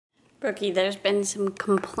Brookie, there's been some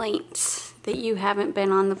complaints that you haven't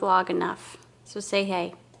been on the vlog enough. So say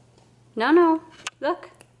hey. No, look.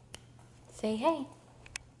 Say hey.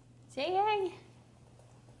 Say hey.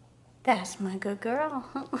 That's my good girl.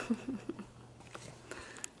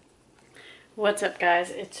 What's up, guys?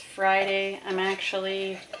 It's Friday. I'm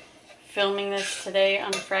actually filming this today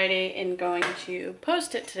on Friday and going to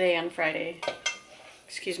post it today on Friday.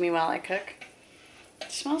 Excuse me while I cook.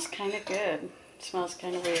 It smells kind of good. It smells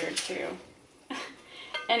kind of weird too.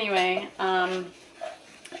 Anyway, I'm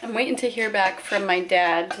waiting to hear back from my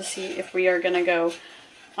dad to see if we are gonna go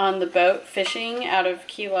on the boat fishing out of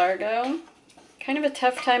Key Largo. Kind of a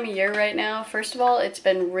tough time of year right now. First of all, it's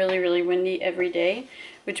been really windy every day,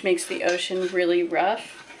 which makes the ocean really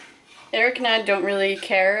rough. Eric and I don't really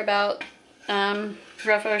care about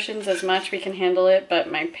rough oceans as much. We can handle it,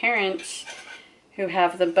 but my parents, who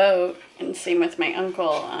have the boat, and same with my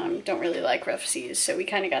uncle, don't really like rough seas, so we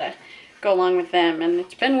kind of gotta go along with them. And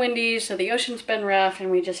it's been windy, so the ocean's been rough,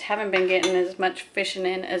 and we just haven't been getting as much fishing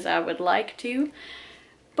in as I would like to.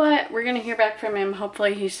 But we're gonna hear back from him.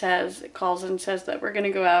 Hopefully he calls and says that we're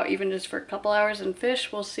gonna go out even just for a couple hours and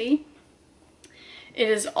fish. We'll see. It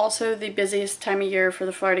is also the busiest time of year for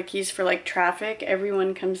the Florida Keys for like traffic.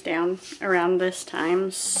 Everyone comes down around this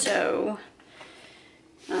time, so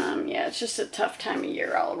yeah, it's just a tough time of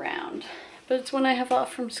year all around. But it's when I have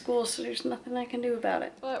off from school, so there's nothing I can do about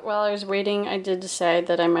it. But while I was waiting, I did decide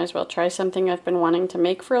that I might as well try something I've been wanting to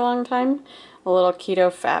make for a long time. A little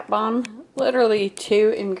keto fat bomb. Literally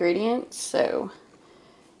 2 ingredients. So,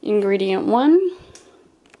 ingredient 1,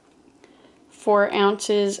 4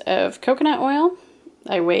 ounces of coconut oil.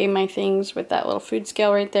 I weigh my things with that little food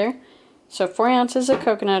scale right there. So 4 ounces of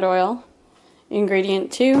coconut oil.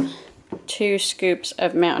 Ingredient 2, 2 scoops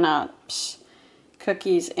of Mountain Ops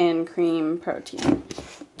cookies and cream protein.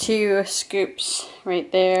 2 scoops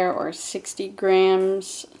right there, or 60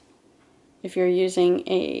 grams if you're using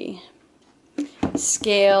a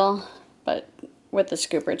scale, but with the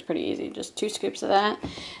scooper it's pretty easy. Just 2 scoops of that,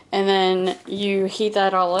 and then you heat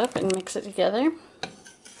that all up and mix it together.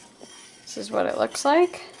 This is what it looks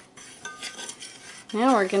like.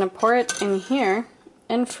 Now we're gonna pour it in here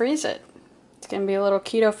and freeze it. It's gonna be a little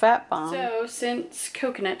keto fat bomb. So since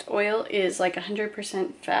coconut oil is like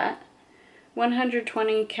 100% fat,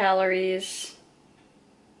 120 calories,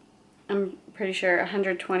 I'm pretty sure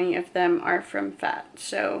 120 of them are from fat.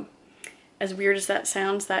 So as weird as that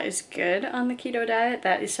sounds, that is good on the keto diet.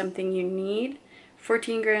 That is something you need.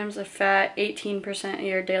 14 grams of fat, 18% of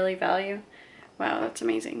your daily value. Wow, that's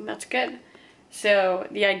amazing. That's good. So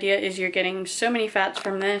the idea is you're getting so many fats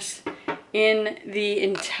from this. In the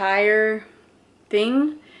entire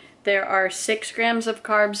thing, there are 6 grams of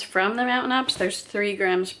carbs from the Mountain Ops. There's 3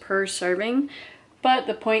 grams per serving. But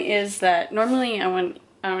the point is that normally I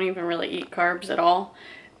don't even really eat carbs at all.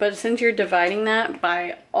 But since you're dividing that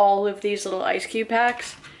by all of these little ice cube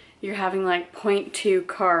packs, you're having like 0.2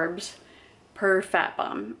 carbs per fat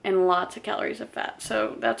bomb and lots of calories of fat.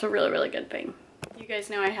 So that's a really good thing. You guys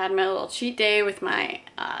know I had my little cheat day with my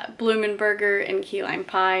Bloomin' Burger and key lime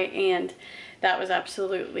pie, and that was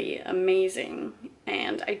absolutely amazing.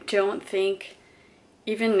 And I don't think,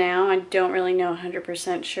 even now, I don't really know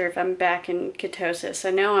 100% sure if I'm back in ketosis.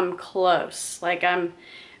 I know I'm close. Like I'm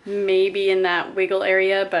maybe in that wiggle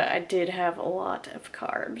area, but I did have a lot of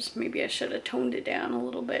carbs. Maybe I should have toned it down a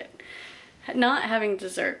little bit. Not having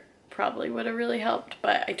dessert probably would have really helped,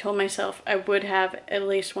 but I told myself I would have at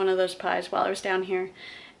least one of those pies while I was down here,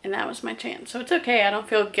 and that was my chance. So it's okay. I don't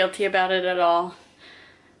feel guilty about it at all.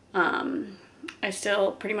 I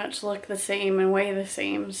still pretty much look the same and weigh the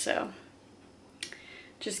same, so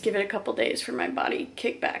just give it a couple days for my body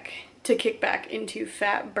to kick back into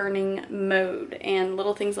fat burning mode, and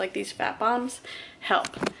little things like these fat bombs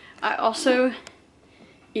help. I also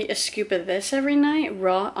eat a scoop of this every night,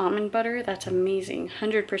 raw almond butter. That's amazing,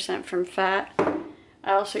 100% from fat.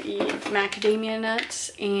 I also eat macadamia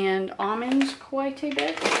nuts and almonds quite a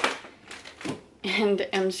bit, and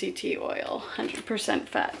MCT oil, 100%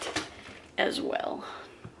 fat as well.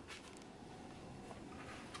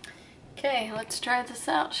 Okay, let's try this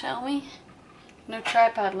out, shall we? No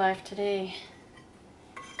tripod life today.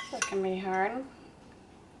 That can be hard.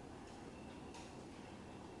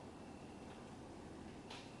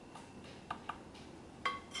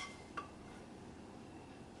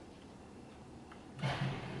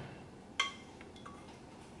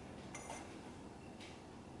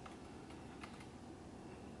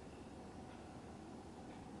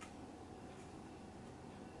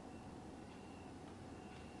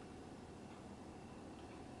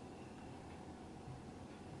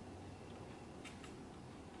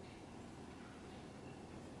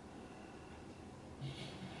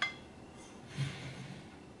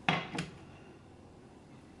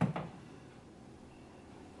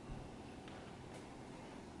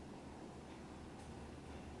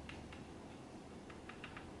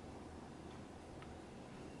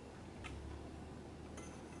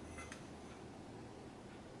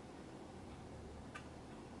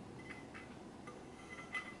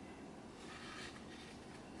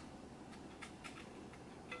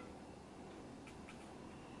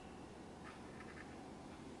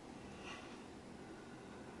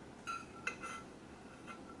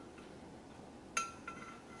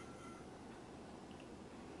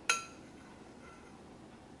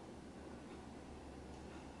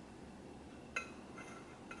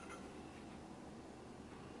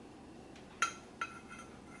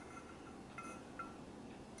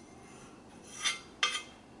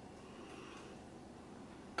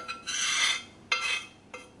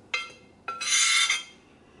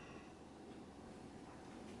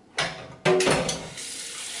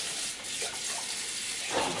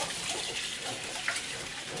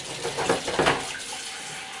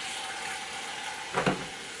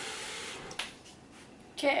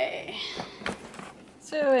 Okay.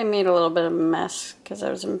 So I made a little bit of a mess because I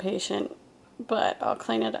was impatient, but I'll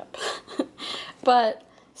clean it up.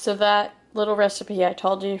 So that little recipe I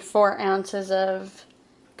told you, 4 ounces of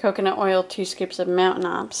coconut oil, 2 scoops of Mountain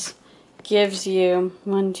Ops, gives you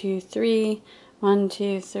 1, 2, 3, 1,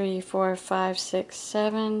 2, 3, 4, 5, 6,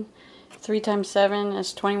 7. 3 times 7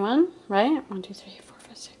 is 21, right? 1, 2, 3, 4,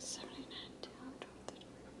 5, 6, 7, 8, 9, 10, 11, 12, 13,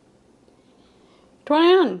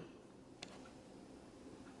 21.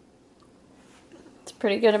 It's a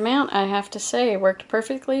pretty good amount, I have to say. It worked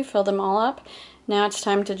perfectly, filled them all up. Now it's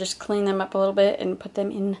time to just clean them up a little bit and put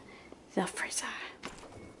them in the freezer.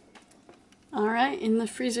 Alright, in the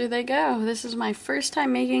freezer they go. This is my first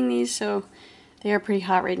time making these, so they are pretty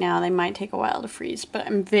hot right now. They might take a while to freeze, but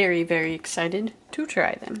I'm very, very excited to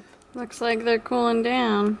try them. Looks like they're cooling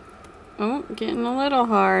down. Oh, getting a little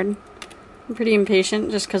hard. I'm pretty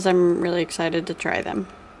impatient just because I'm really excited to try them.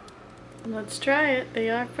 Let's try it. They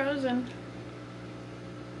are frozen.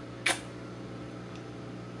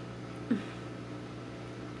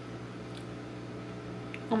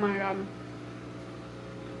 Oh my god.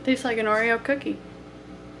 Tastes like an Oreo cookie.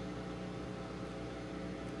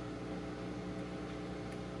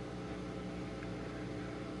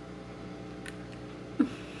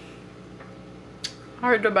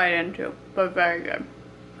 Hard to bite into, but very good.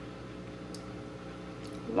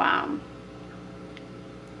 Wow.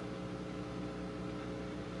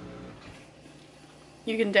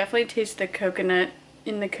 You can definitely taste the coconut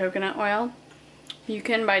in the coconut oil. You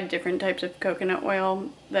can buy different types of coconut oil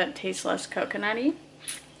that taste less coconutty.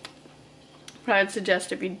 But I'd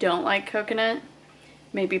suggest if you don't like coconut,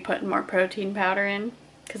 maybe putting more protein powder in,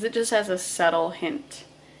 because it just has a subtle hint.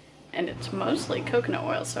 And it's mostly coconut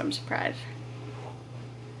oil, so I'm surprised.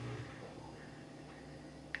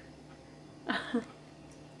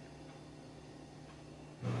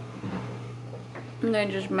 And they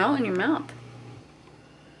just melt in your mouth.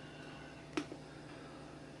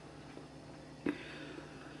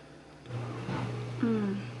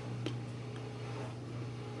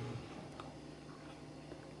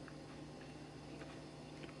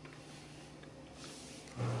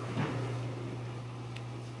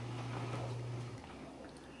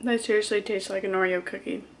 They seriously taste like an Oreo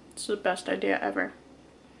cookie. It's the best idea ever.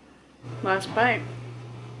 Last bite.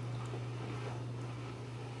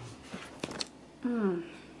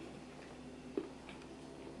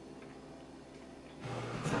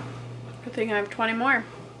 Good thing I have 20 more.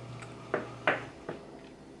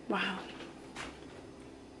 Wow.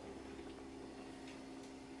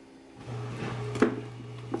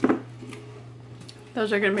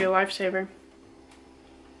 Those are gonna be a lifesaver.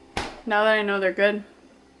 Now that I know they're good,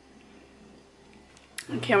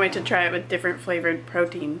 I can't wait to try it with different flavored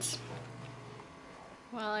proteins.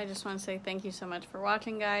 Well, I just want to say thank you so much for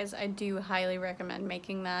watching, guys. I do highly recommend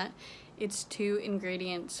making that. It's 2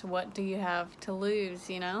 ingredients. What do you have to lose,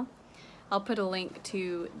 you know? I'll put a link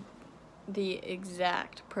to the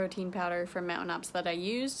exact protein powder from Mountain Ops that I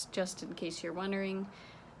used, just in case you're wondering.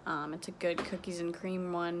 It's a good cookies and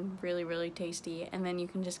cream one, really, really tasty. And then you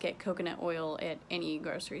can just get coconut oil at any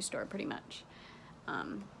grocery store, pretty much.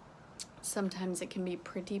 Sometimes it can be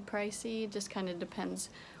pretty pricey, just kind of depends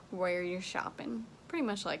where you're shopping, pretty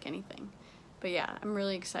much like anything. But yeah, I'm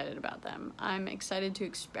really excited about them. I'm excited to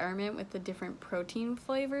experiment with the different protein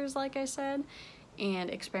flavors, like I said,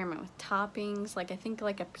 and experiment with toppings. Like I think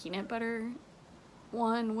like a peanut butter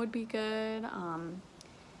one would be good.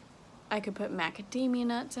 I could put macadamia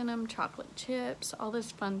nuts in them, chocolate chips, all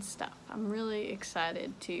this fun stuff. I'm really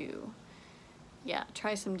excited to, yeah,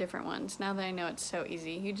 try some different ones. Now that I know it's so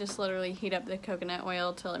easy, you just literally heat up the coconut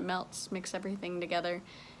oil till it melts, mix everything together,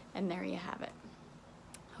 and there you have it.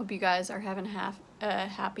 Hope you guys are having a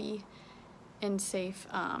happy and safe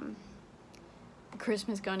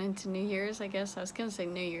Christmas going into New Year's, I guess. I was gonna say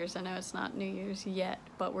New Year's. I know it's not New Year's yet,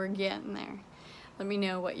 but we're getting there. Let me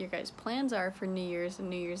know what your guys' plans are for New Year's and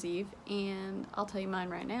New Year's Eve, and I'll tell you mine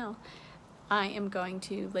right now. I am going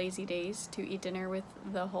to Lazy Days to eat dinner with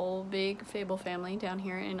the whole big Fable family down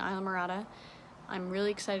here in Islamorada. I'm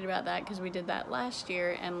really excited about that because we did that last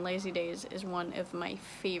year, and Lazy Days is one of my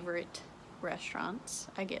favorite restaurants.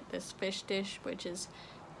 I get this fish dish, which is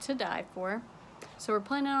to die for. So we're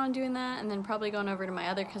planning on doing that, and then probably going over to my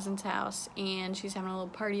other cousin's house, and she's having a little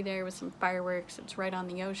party there with some fireworks. It's right on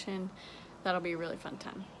the ocean. That'll be a really fun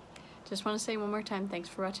time. Just want to say one more time, thanks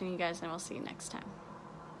for watching, you guys, and we'll see you next time.